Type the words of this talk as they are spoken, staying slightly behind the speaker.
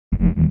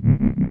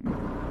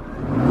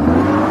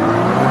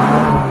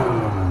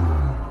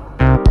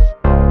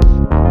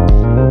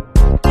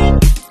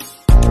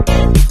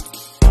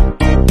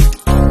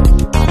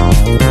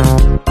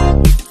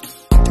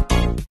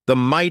The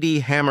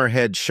mighty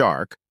hammerhead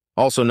shark,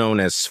 also known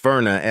as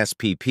Sphyrna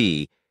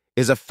spp,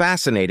 is a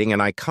fascinating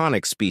and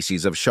iconic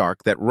species of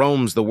shark that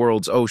roams the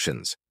world's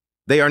oceans.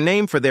 They are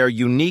named for their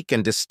unique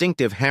and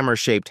distinctive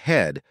hammer-shaped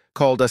head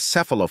called a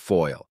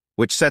cephalofoil,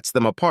 which sets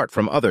them apart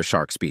from other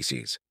shark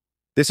species.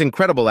 This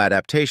incredible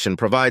adaptation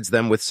provides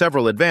them with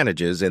several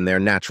advantages in their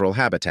natural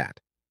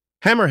habitat.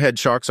 Hammerhead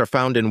sharks are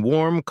found in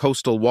warm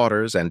coastal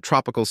waters and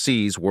tropical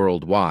seas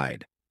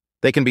worldwide.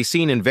 They can be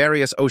seen in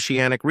various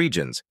oceanic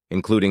regions,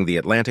 including the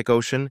Atlantic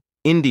Ocean,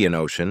 Indian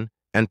Ocean,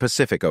 and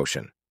Pacific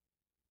Ocean.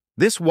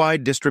 This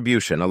wide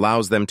distribution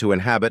allows them to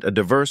inhabit a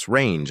diverse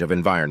range of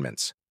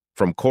environments,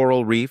 from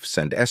coral reefs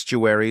and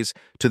estuaries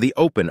to the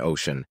open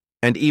ocean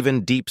and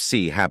even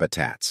deep-sea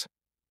habitats.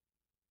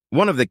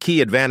 One of the key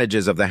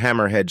advantages of the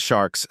hammerhead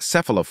shark's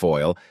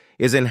cephalofoil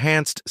is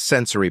enhanced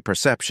sensory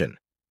perception.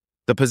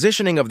 The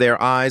positioning of their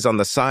eyes on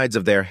the sides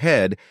of their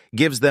head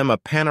gives them a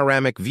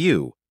panoramic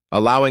view,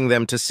 allowing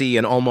them to see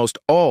in almost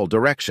all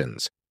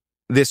directions.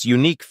 This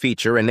unique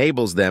feature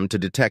enables them to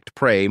detect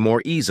prey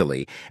more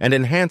easily and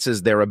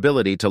enhances their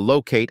ability to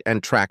locate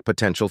and track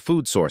potential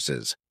food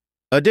sources.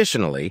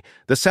 Additionally,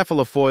 the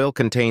cephalofoil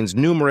contains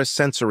numerous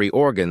sensory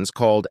organs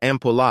called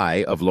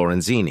ampullae of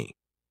Lorenzini.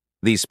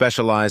 These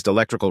specialized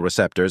electrical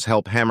receptors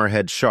help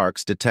hammerhead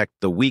sharks detect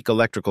the weak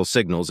electrical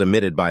signals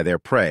emitted by their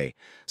prey,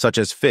 such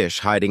as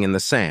fish hiding in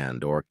the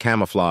sand or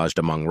camouflaged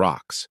among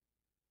rocks.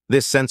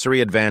 This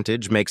sensory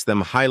advantage makes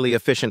them highly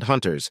efficient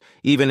hunters,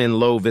 even in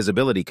low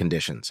visibility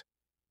conditions.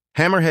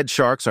 Hammerhead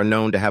sharks are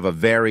known to have a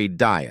varied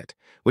diet,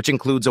 which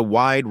includes a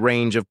wide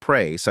range of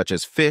prey such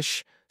as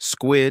fish,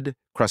 squid,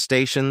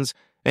 crustaceans,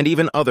 and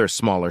even other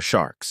smaller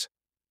sharks.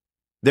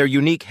 Their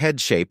unique head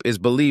shape is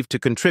believed to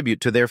contribute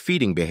to their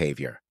feeding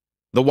behavior.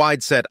 The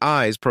wide-set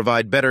eyes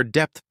provide better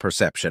depth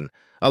perception,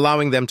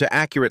 allowing them to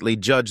accurately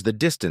judge the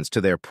distance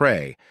to their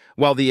prey,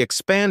 while the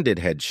expanded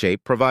head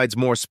shape provides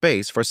more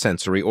space for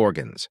sensory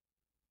organs.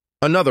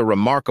 Another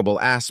remarkable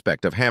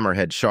aspect of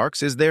hammerhead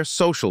sharks is their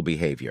social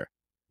behavior.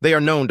 They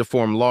are known to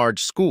form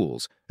large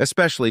schools,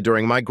 especially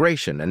during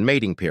migration and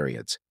mating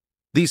periods.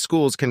 These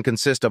schools can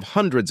consist of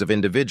hundreds of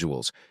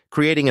individuals,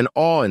 creating an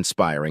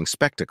awe-inspiring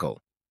spectacle.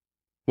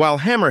 While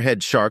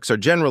hammerhead sharks are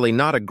generally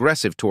not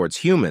aggressive towards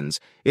humans,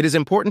 it is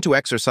important to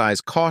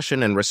exercise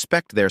caution and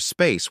respect their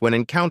space when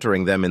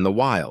encountering them in the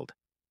wild.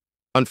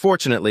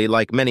 Unfortunately,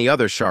 like many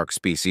other shark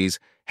species,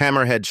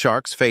 hammerhead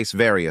sharks face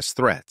various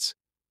threats.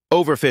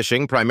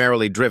 Overfishing,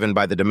 primarily driven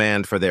by the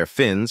demand for their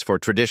fins for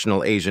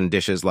traditional Asian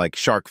dishes like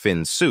shark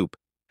fin soup,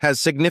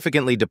 has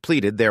significantly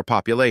depleted their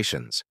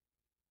populations.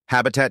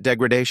 Habitat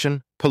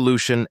degradation,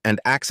 pollution, and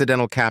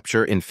accidental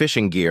capture in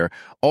fishing gear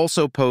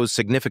also pose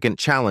significant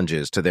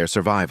challenges to their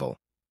survival.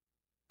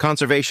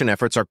 Conservation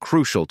efforts are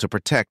crucial to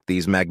protect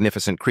these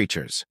magnificent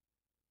creatures.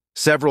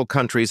 Several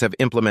countries have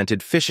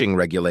implemented fishing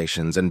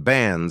regulations and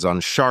bans on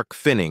shark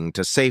finning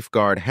to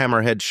safeguard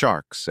hammerhead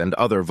sharks and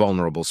other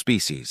vulnerable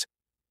species.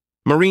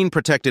 Marine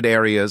protected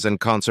areas and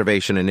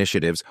conservation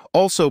initiatives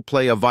also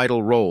play a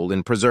vital role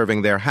in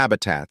preserving their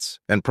habitats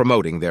and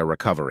promoting their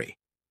recovery.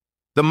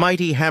 The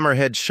mighty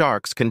hammerhead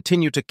sharks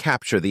continue to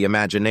capture the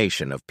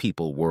imagination of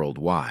people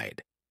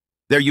worldwide.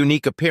 Their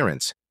unique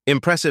appearance,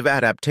 impressive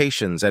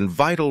adaptations, and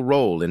vital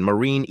role in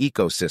marine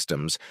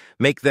ecosystems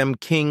make them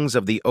kings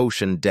of the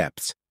ocean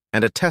depths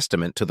and a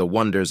testament to the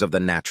wonders of the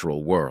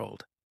natural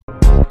world.